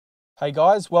Hey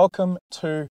guys, welcome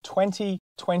to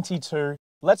 2022.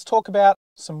 Let's talk about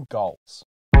some goals.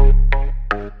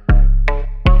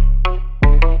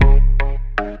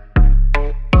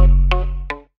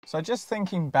 So just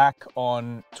thinking back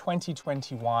on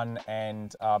 2021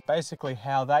 and basically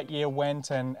how that year went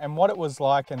and what it was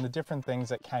like and the different things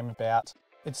that came about,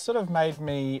 it sort of made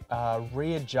me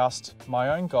readjust my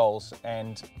own goals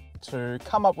and to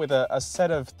come up with a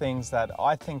set of things that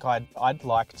I think I'd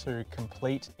like to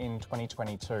complete in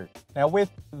 2022. Now with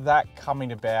that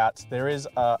coming about, there is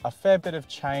a fair bit of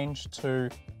change to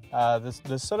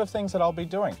the sort of things that I'll be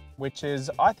doing, which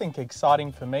is, I think,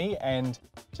 exciting for me. And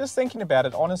just thinking about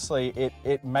it, honestly,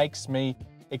 it makes me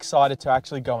excited to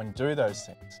actually go and do those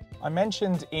things. I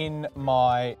mentioned in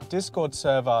my Discord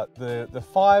server the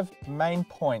 5 main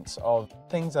points of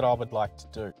things that I would like to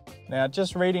do. Now,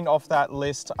 just reading off that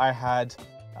list, I had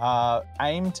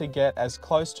aim to get as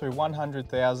close to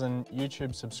 100,000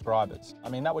 YouTube subscribers. I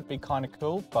mean, that would be kind of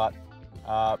cool, but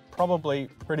probably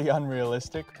pretty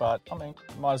unrealistic, but I mean,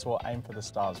 might as well aim for the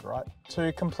stars, right?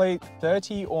 To complete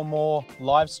 30 or more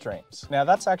live streams. Now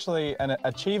that's actually an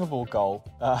achievable goal,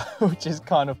 which is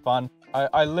kind of fun.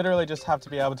 I literally just have to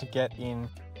be able to get in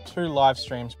 2 live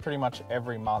streams pretty much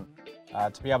every month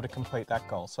to be able to complete that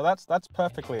goal. So that's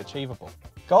perfectly achievable.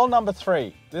 Goal number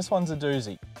 3, this one's a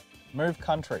doozy. Move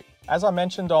country. As I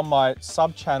mentioned on my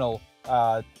sub channel,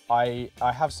 I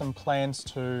have some plans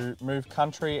to move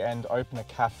country and open a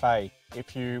cafe.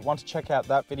 If you want to check out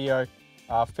that video,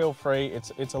 feel free.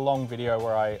 It's a long video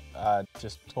where I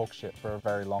just talk shit for a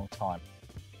very long time.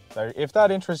 So if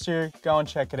that interests you, go and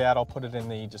check it out. I'll put it in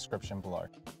the description below.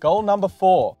 Goal number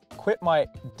 4, quit my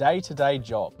day-to-day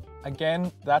job.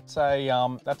 Again, that's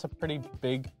a pretty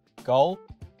big goal,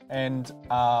 and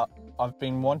I've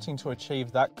been wanting to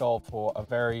achieve that goal for a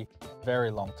very,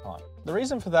 very long time. The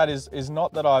reason for that is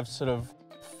not that I've sort of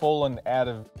fallen out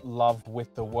of love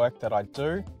with the work that I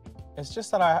do. It's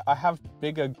just that I have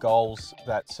bigger goals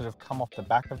that sort of come off the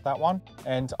back of that one.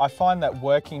 And I find that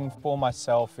working for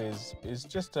myself is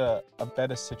just a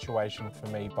better situation for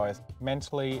me, both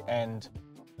mentally and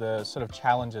the sort of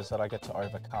challenges that I get to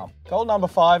overcome. Goal number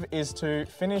 5 is to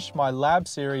finish my lab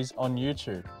series on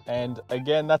YouTube. And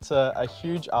again, that's a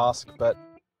huge ask, but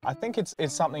I think it's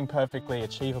something perfectly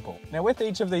achievable. Now with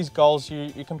each of these goals,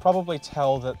 you can probably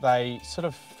tell that they sort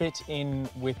of fit in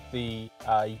with the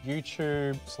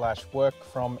YouTube / work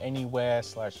from anywhere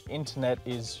 / internet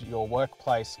is your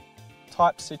workplace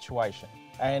type situation.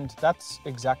 And that's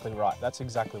exactly right. That's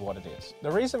exactly what it is.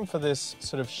 The reason for this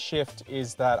sort of shift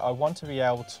is that I want to be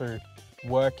able to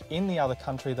work in the other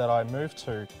country that I moved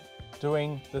to,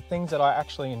 doing the things that I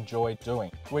actually enjoy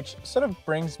doing, which sort of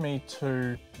brings me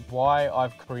to why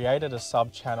I've created a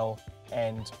sub channel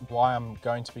and why I'm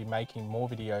going to be making more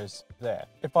videos there.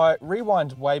 If I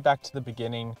rewind way back to the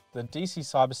beginning, the DC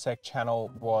Cybersec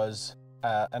channel was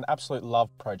an absolute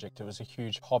love project. It was a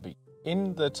huge hobby.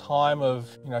 In the time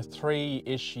of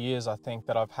 3-ish years, I think,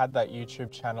 that I've had that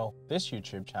YouTube channel, this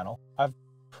YouTube channel, I've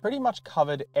pretty much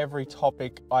covered every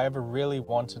topic I ever really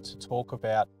wanted to talk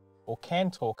about or can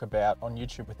talk about on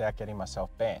YouTube without getting myself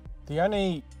banned. The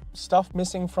only stuff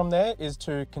missing from there is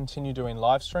to continue doing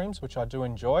live streams, which I do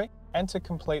enjoy, and to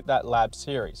complete that lab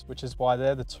series, which is why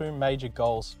they're the 2 major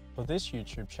goals for this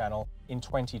YouTube channel in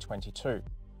 2022,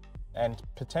 and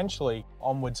potentially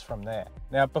onwards from there.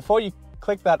 Now, before you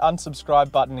click that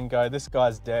unsubscribe button and go, this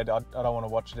guy's dead, I don't want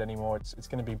to watch it anymore, it's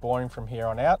going to be boring from here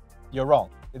on out, you're wrong.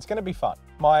 It's going to be fun.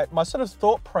 My sort of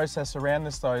thought process around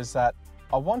this though is that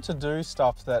I want to do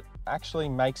stuff that actually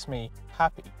makes me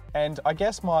happy. And I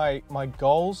guess my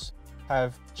goals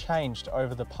have changed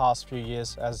over the past few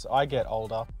years as I get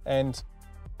older. And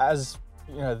as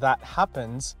that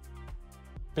happens,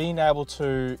 being able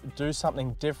to do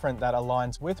something different that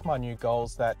aligns with my new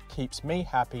goals that keeps me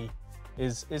happy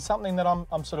is something that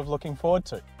I'm sort of looking forward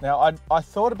to. Now, I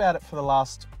thought about it for the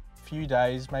last few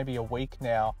days, maybe a week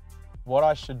now, what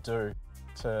I should do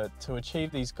to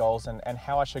achieve these goals and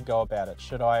how I should go about it.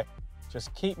 Should I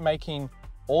just keep making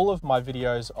all of my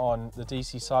videos on the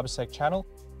DC Cybersec channel,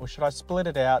 or should I split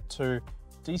it out to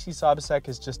DC Cybersec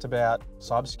is just about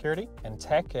cybersecurity and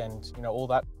tech and all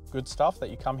that good stuff that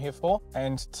you come here for,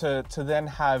 and to then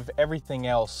have everything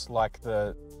else like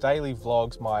the daily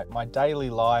vlogs, my daily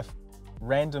life,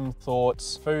 random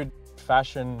thoughts, food,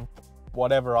 fashion,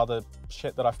 whatever other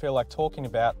shit that I feel like talking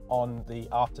about on the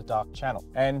After Dark channel.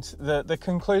 And the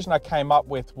conclusion I came up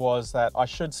with was that I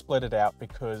should split it out,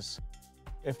 because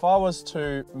if I was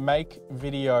to make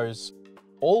videos,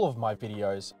 all of my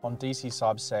videos on DC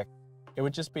Cybersec, it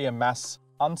would just be a mass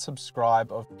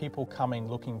unsubscribe of people coming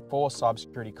looking for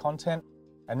cybersecurity content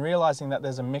and realizing that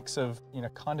there's a mix of, you know,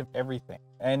 kind of everything.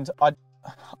 And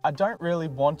I don't really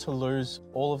want to lose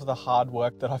all of the hard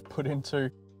work that I've put into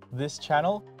this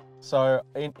channel. So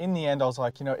in the end, I was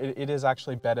like, you know, it is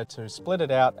actually better to split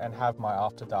it out and have my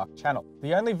After Dark channel.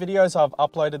 The only videos I've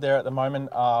uploaded there at the moment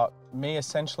are me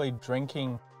essentially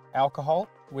drinking alcohol,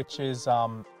 which is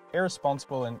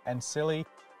irresponsible and silly.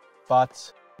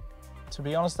 But to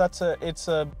be honest, it's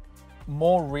a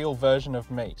more real version of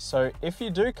me. So if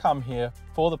you do come here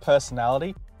for the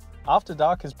personality, After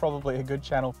Dark is probably a good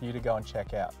channel for you to go and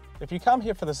check out. If you come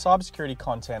here for the cybersecurity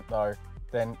content though,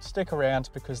 then stick around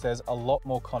because there's a lot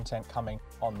more content coming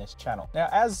on this channel. Now,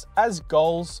 as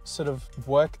goals sort of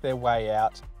work their way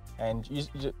out, and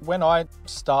when I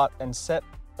start and set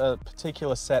a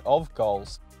particular set of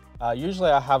goals, usually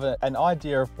I have an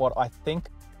idea of what I think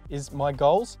is my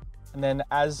goals. And then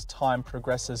as time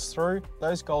progresses through,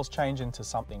 those goals change into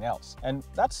something else. And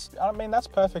that's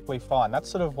perfectly fine. That's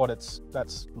sort of what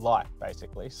that's like,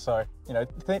 basically. So, you know,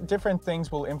 different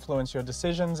things will influence your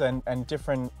decisions, and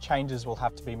different changes will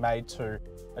have to be made to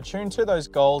attune to those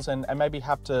goals, and maybe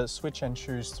have to switch and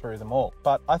choose through them all.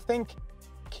 But I think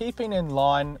keeping in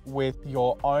line with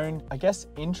your own, I guess,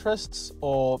 interests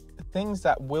or things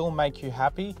that will make you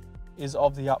happy is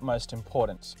of the utmost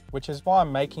importance, which is why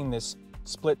I'm making this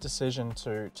split decision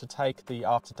to take the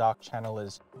After Dark channel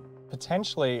as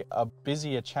potentially a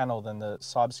busier channel than the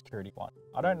cybersecurity one.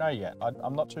 I don't know yet.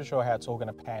 I'm not too sure how it's all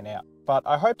going to pan out. But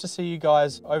I hope to see you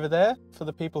guys over there for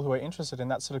the people who are interested in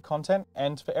that sort of content.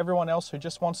 And for everyone else who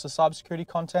just wants the cybersecurity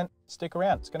content, stick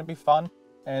around. It's going to be fun.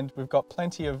 And we've got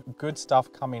plenty of good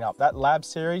stuff coming up. That lab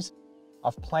series,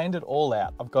 I've planned it all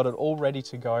out. I've got it all ready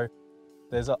to go.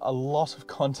 There's a lot of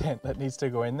content that needs to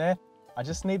go in there. I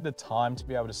just need the time to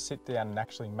be able to sit down and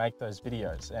actually make those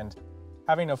videos. And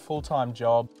having a full-time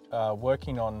job,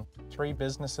 working on 3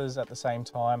 businesses at the same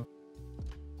time,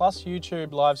 plus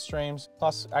YouTube live streams,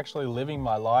 plus actually living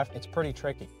my life, it's pretty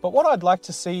tricky. But what I'd like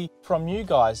to see from you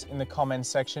guys in the comments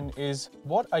section is,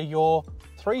 what are your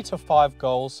 3 to 5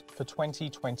 goals for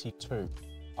 2022?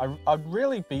 I'd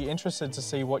really be interested to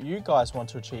see what you guys want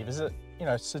to achieve. Is it, you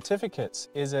know, certificates?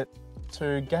 Is it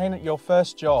to gain your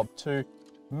first job? To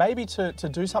maybe to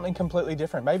do something completely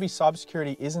different? Maybe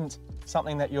cybersecurity isn't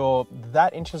something that you're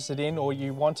that interested in, or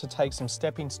you want to take some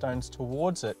stepping stones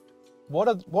towards it.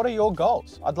 What are your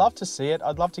goals? I'd love to see it.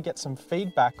 I'd love to get some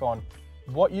feedback on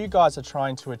what you guys are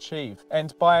trying to achieve.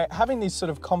 And by having these sort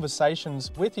of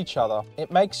conversations with each other, it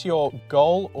makes your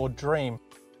goal or dream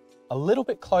a little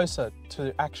bit closer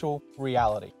to actual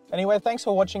reality. Anyway, thanks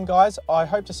for watching, guys. I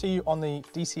hope to see you on the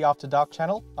DC After Dark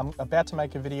channel. I'm about to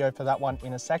make a video for that one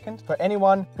in a second. For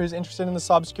anyone who's interested in the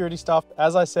cybersecurity stuff,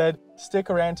 as I said, stick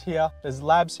around here. There's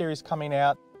lab series coming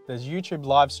out. There's YouTube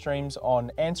live streams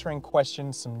on answering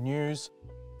questions, some news,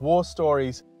 war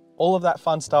stories, all of that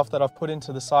fun stuff that I've put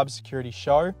into the cybersecurity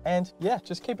show. And yeah,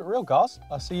 just keep it real, guys.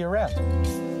 I'll see you around.